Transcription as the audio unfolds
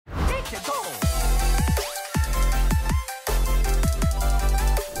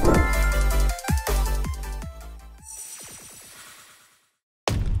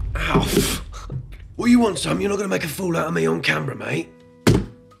you want some? You're not gonna make a fool out of me on camera, mate.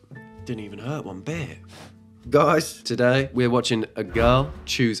 Didn't even hurt one bit. Guys, today we're watching a girl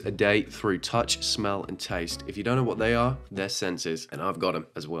choose a date through touch, smell, and taste. If you don't know what they are, they're senses, and I've got them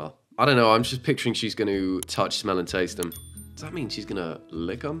as well. I don't know, I'm just picturing she's gonna touch, smell, and taste them. Does that mean she's gonna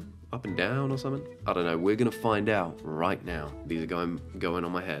lick them up and down or something? I don't know, we're gonna find out right now. These are going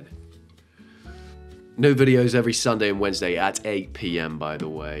on my head. New videos every Sunday and Wednesday at 8 PM, by the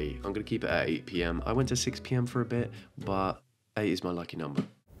way. I'm gonna keep it at 8 PM. I went to 6 PM for a bit, but 8 is my lucky number.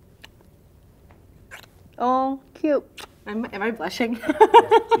 Oh, cute. Am I blushing?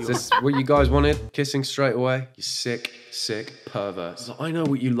 Is this what you guys wanted? Kissing straight away? You sick, sick pervert. So I know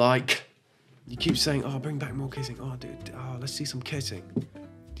what you like. You keep saying, oh, bring back more kissing. Oh, dude, oh, let's see some kissing.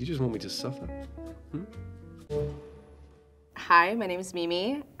 Do you just want me to suffer? Hi, my name is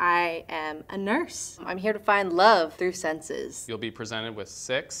Mimi. I am a nurse. I'm here to find love through senses. You'll be presented with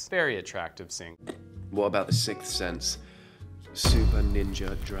 6 very attractive scenes. What about the 6th sense? Super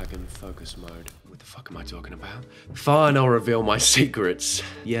Ninja Dragon Focus Mode. What the fuck am I talking about? Fine, I'll reveal my secrets.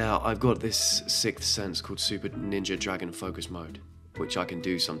 Yeah, I've got this 6th sense called Super Ninja Dragon Focus Mode, which I can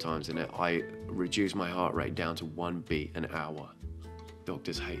do sometimes in it. I reduce my heart rate down to 1 beat an hour.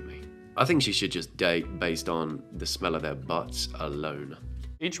 Doctors hate me. I think she should just date based on the smell of their butts alone.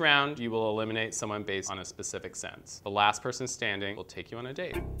 Each round, you will eliminate someone based on a specific sense. The last person standing will take you on a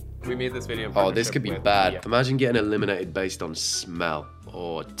date. We made this video in Oh, this could be bad. Yeah. Imagine getting eliminated based on smell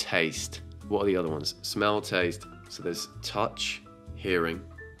or taste. What are the other ones? Smell, taste. So there's touch, hearing.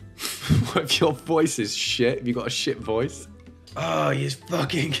 What if your voice is shit? Have you got a shit voice? Oh,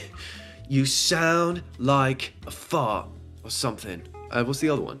 you sound like a fart or something. What's the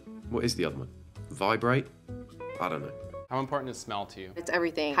other one? What is the other one? Vibrate? I don't know. How important is smell to you? It's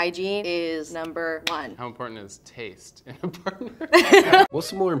everything. Hygiene is number 1. How important is taste in a partner?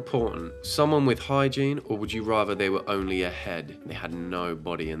 What's more important, someone with hygiene, or would you rather they were only a head? They had no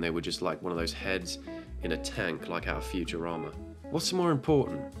body and they were just like one of those heads in a tank like out of Futurama. What's more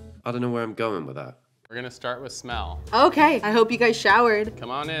important? I don't know where I'm going with that. We're gonna start with smell. Okay, I hope you guys showered.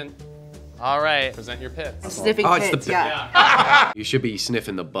 Come on in. All right, present your pits. Sniffing Oh, it's the pits, pit. yeah. You should be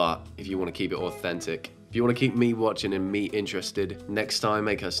sniffing the butt if you want to keep it authentic. If you want to keep me watching and me interested, next time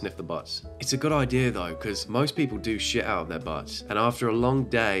make her sniff the butts. It's a good idea though, because most people do shit out of their butts. And after a long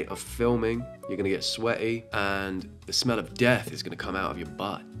day of filming, you're gonna get sweaty and the smell of death is gonna come out of your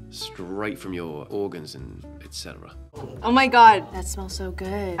butt. Straight from your organs and etc. Oh my god, that smells so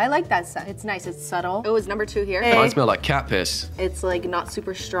good. I like that scent. It's nice, it's subtle. It was number 2 here. I smell like cat piss. It's like not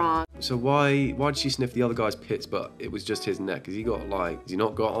super strong. So why did she sniff the other guy's pits but it was just his neck? Has he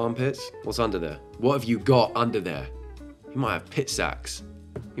not got armpits? What's under there? What have you got under there? He might have pit sacks.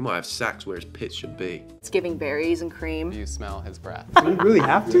 He might have sacks where his pits should be. It's giving berries and cream. Do you smell his breath? Do we really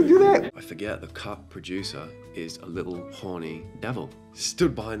have to do that? I forget the cut producer is a little horny devil.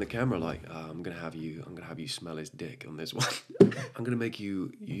 Stood behind the camera like, I'm gonna have you smell his dick on this one. I'm gonna make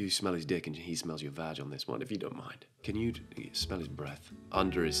you smell his dick and he smells your vag on this one, if you don't mind. Can you smell his breath?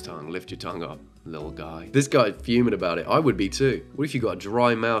 Under his tongue, lift your tongue up, little guy. This guy's fuming about it, I would be too. What if you got a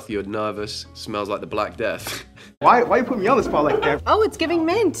dry mouth, you're nervous, smells like the Black Death? Why you put me on the spot like that? Oh, it's giving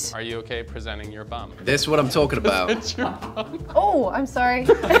mint. Are you okay presenting your bum? This is what I'm talking about. It's your bum. Oh, I'm sorry.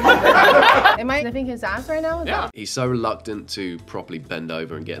 Am I sniffing his ass right now? Yeah. He's so reluctant to properly bend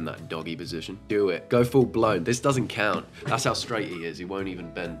over and get in that doggy position. Do it. Go full blown. This doesn't count. That's how straight he is. He won't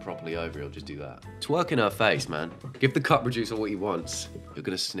even bend properly over. He'll just do that. Twerk in her face, man. Give the cut producer what he wants. You're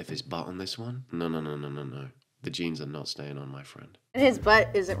gonna sniff his butt on this one? No. The jeans are not staying on, my friend. His butt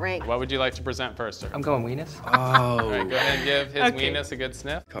isn't ranked. What would you like to present first, sir? I'm going weenus. All Oh. right, go ahead and give his weenus a good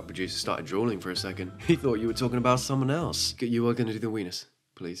sniff. Cut producer started drooling for a second. He thought you were talking about someone else. You were gonna do the weenus,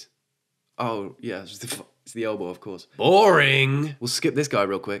 please. Oh, yeah, it's the elbow, of course. Boring! We'll skip this guy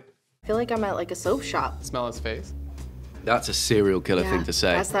real quick. I feel like I'm at like a soap shop. Smell his face. That's a serial killer thing to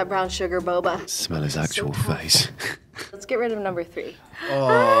say. That's that brown sugar boba. Smell his actual face. Let's get rid of number 3.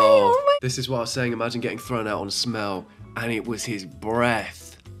 Oh, this is what I was saying. Imagine getting thrown out on smell, and it was his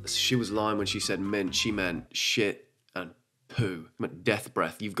breath. She was lying when she said mint. She meant shit and poo. She meant death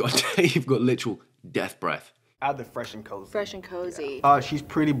breath. You've got literal death breath. Add the fresh and cozy. Fresh and cozy. She's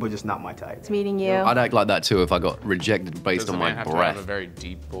pretty, but just not my type. It's meeting you. I'd act like that too if I got rejected based Does on the my man have to have a breath. very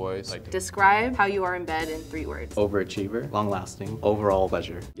deep voice? Like, Describe how you are in bed in 3 words. Overachiever, long-lasting, overall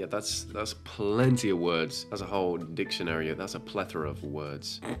pleasure. Yeah, that's plenty of words. That's a whole dictionary. That's a plethora of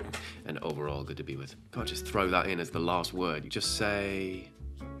words. And overall, good to be with. Can't just throw that in as the last word. You just say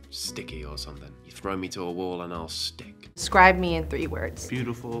sticky or something. You throw me to a wall and I'll stick. Describe me in 3 words.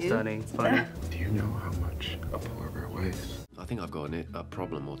 Beautiful, stunning, funny. Do you know how much a polar bear weighs? I think I've got a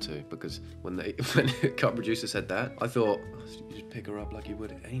problem or two, because when the cut producer said that, I thought, oh, you just pick her up like you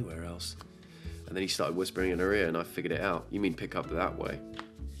would anywhere else. And then he started whispering in her ear and I figured it out. You mean pick up that way?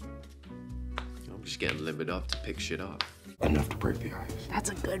 I'm just getting livid up to pick shit up. Enough to break the ice. That's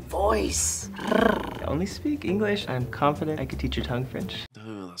a good voice. I only speak English. I'm confident I could teach your tongue French.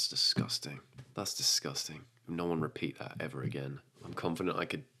 Oh, that's disgusting. That's disgusting. No one repeat that ever again. I'm confident I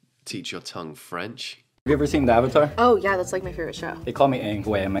could teach your tongue French. Have you ever seen the Avatar? Oh yeah, that's like my favorite show. They call me Aang.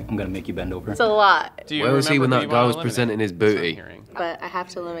 Wait, I'm gonna make you bend over. It's a lot. Do you Where was he when remember who that you guy wanna was eliminate? presenting his That's what I'm booty? hearing. But I have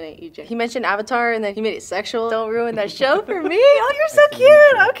to eliminate you, Jay. He mentioned Avatar and then he made it sexual. Don't ruin that show for me. Oh, you're so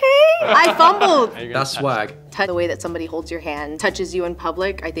cute. Okay. I fumbled. Are you gonna That's touch swag. The way that somebody holds your hand, touches you in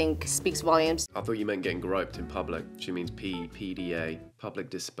public, I think speaks volumes. I thought you meant getting groped in public. She means PDA, public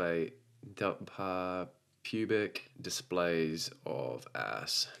display, pubic displays of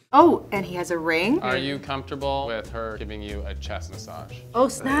ass. Oh, and he has a ring. Are you comfortable with her giving you a chest massage? Oh,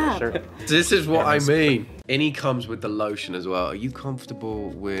 snap. Sure. This is what I mean. And he comes with the lotion as well. Are you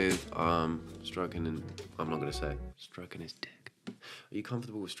comfortable with stroking and I'm not gonna say stroking his dick? Are you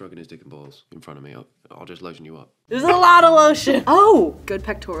comfortable with stroking his dick and balls in front of me? I'll just lotion you up. There's a lot of lotion. Oh, good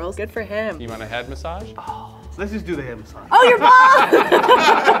pectorals. Good for him. You want a head massage? Let's just do the head massage. Oh, your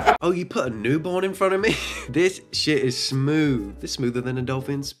ball! Oh, you put a newborn in front of me? This shit is smooth. It's smoother than a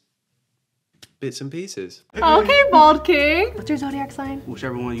dolphin's bits and pieces. Okay, bald king. What's your zodiac sign?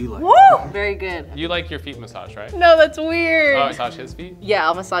 Whichever one you like. Woo! Very good. You like your feet massaged, right? No, that's weird. Oh, massage his feet? Yeah,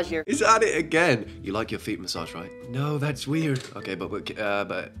 I'll massage your. Is that it again? You like your feet massaged, right? No, that's weird. Okay, but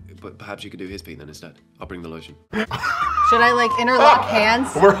perhaps you could do his feet then instead. I'll bring the lotion. Should I like interlock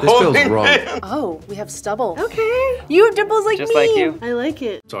hands? This feels wrong. Oh, we have stubble. Okay. You have dimples like Just me. like you. I like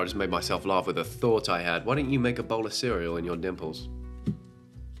it. Sorry, I just made myself laugh with a thought I had. Why don't you make a bowl of cereal in your dimples?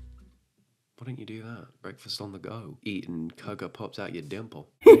 Why don't you do that? Breakfast on the go. Eating Cocoa Pops out your dimple.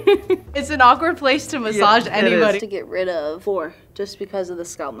 It's an awkward place to massage anybody. To get rid of 4, just because of the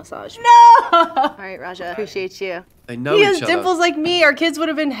scalp massage. No! All right, Raja, appreciate you. They know He each has other. dimples like me. Our kids would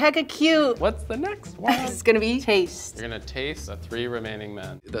have been hecka cute. What's the next one? It's gonna be taste. You're gonna taste the 3 remaining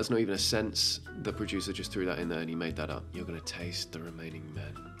men. That's not even a sense. The producer just threw that in there and he made that up. You're gonna taste the remaining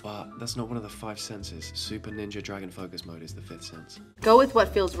men. But that's not one of the 5 senses. Super Ninja Dragon Focus Mode is the 5th sense. Go with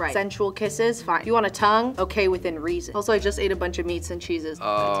what feels right. Sensual kisses, fine. You want a tongue? Okay, within reason. Also, I just ate a bunch of meats and cheeses.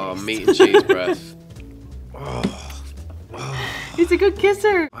 Oh, meat and cheese breath. He's a good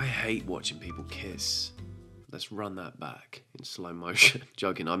kisser. I hate watching people kiss. Let's run that back in slow motion.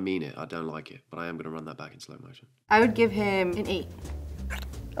 Joking, I mean it. I don't like it, but I am gonna run that back in slow motion. I would give him an 8.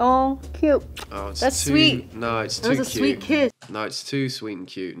 Oh, cute. Oh, it's That's too, sweet. No, it's That too was a cute. sweet kiss. No, it's too sweet and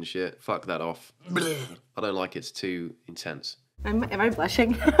cute and shit. Fuck that off. I don't like it. It's too intense. Am I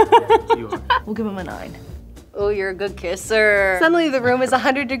blushing? You are. We'll give him a 9. Oh, you're a good kisser. Suddenly the room is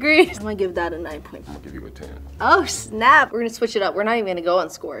 100 degrees. I'm gonna give that a 9.5. I'll give you a 10. Oh, snap. We're gonna switch it up. We're not even gonna go on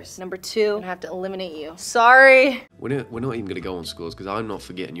scores. Number 2, I'm gonna have to eliminate you. Sorry. We're not even gonna go on scores because I'm not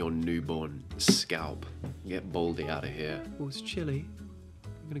forgetting your newborn scalp. Get Baldy out of here. Oh, it's chilly.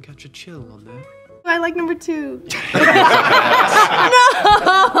 I'm gonna catch a chill on there. I like number 2. No!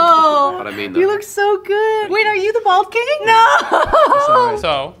 I don't mean that. You look so good. Wait, are you the bald king? No!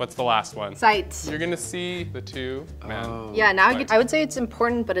 So, what's the last one? Sight. You're gonna see the 2 men. Yeah, now I would say it's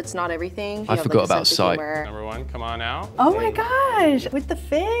important, but it's not everything. You have, forgot a about sense of sight. humor. Number 1, come on out. Oh my gosh, with the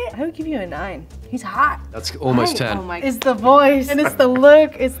fit, I would give you a 9. He's hot. That's almost 10. Oh my, it's the voice, and it's the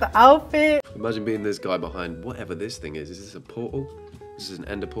look, it's the outfit. Imagine being this guy behind whatever this thing is. Is this a portal? This is an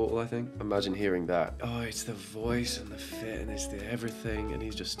ender portal, I think. Imagine hearing that. Oh, it's the voice and the fit and it's the everything, and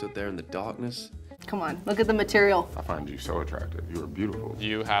he's just stood there in the darkness. Come on, look at the material. I find you so attractive. You are beautiful.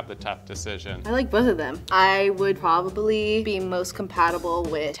 You have the tough decision. I like both of them. I would probably be most compatible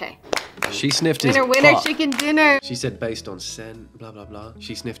with Tay. She sniffed his Winner, winner, butt. chicken dinner. She said based on scent, blah, blah, blah.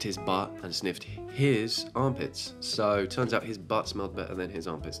 She sniffed his butt and sniffed his armpits. So turns out his butt smelled better than his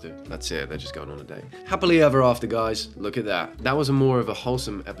armpits do. That's it, they're just going on a date. Happily ever after, guys. Look at that. That was a more of a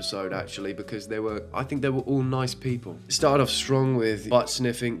wholesome episode, actually, because I think they were all nice people. It started off strong with butt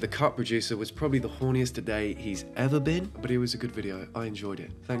sniffing. The cut producer was probably the horniest today he's ever been, but it was a good video. I enjoyed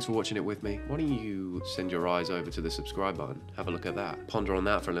it. Thanks for watching it with me. Why don't you send your eyes over to the subscribe button? Have a look at that. Ponder on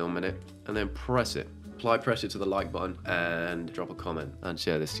that for a little minute, and then press it. Apply pressure to the like button and drop a comment and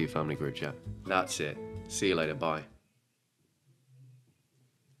share this to your family group chat. That's it. See you later. Bye.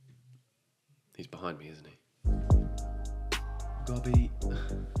 He's behind me, isn't he? Gotta be...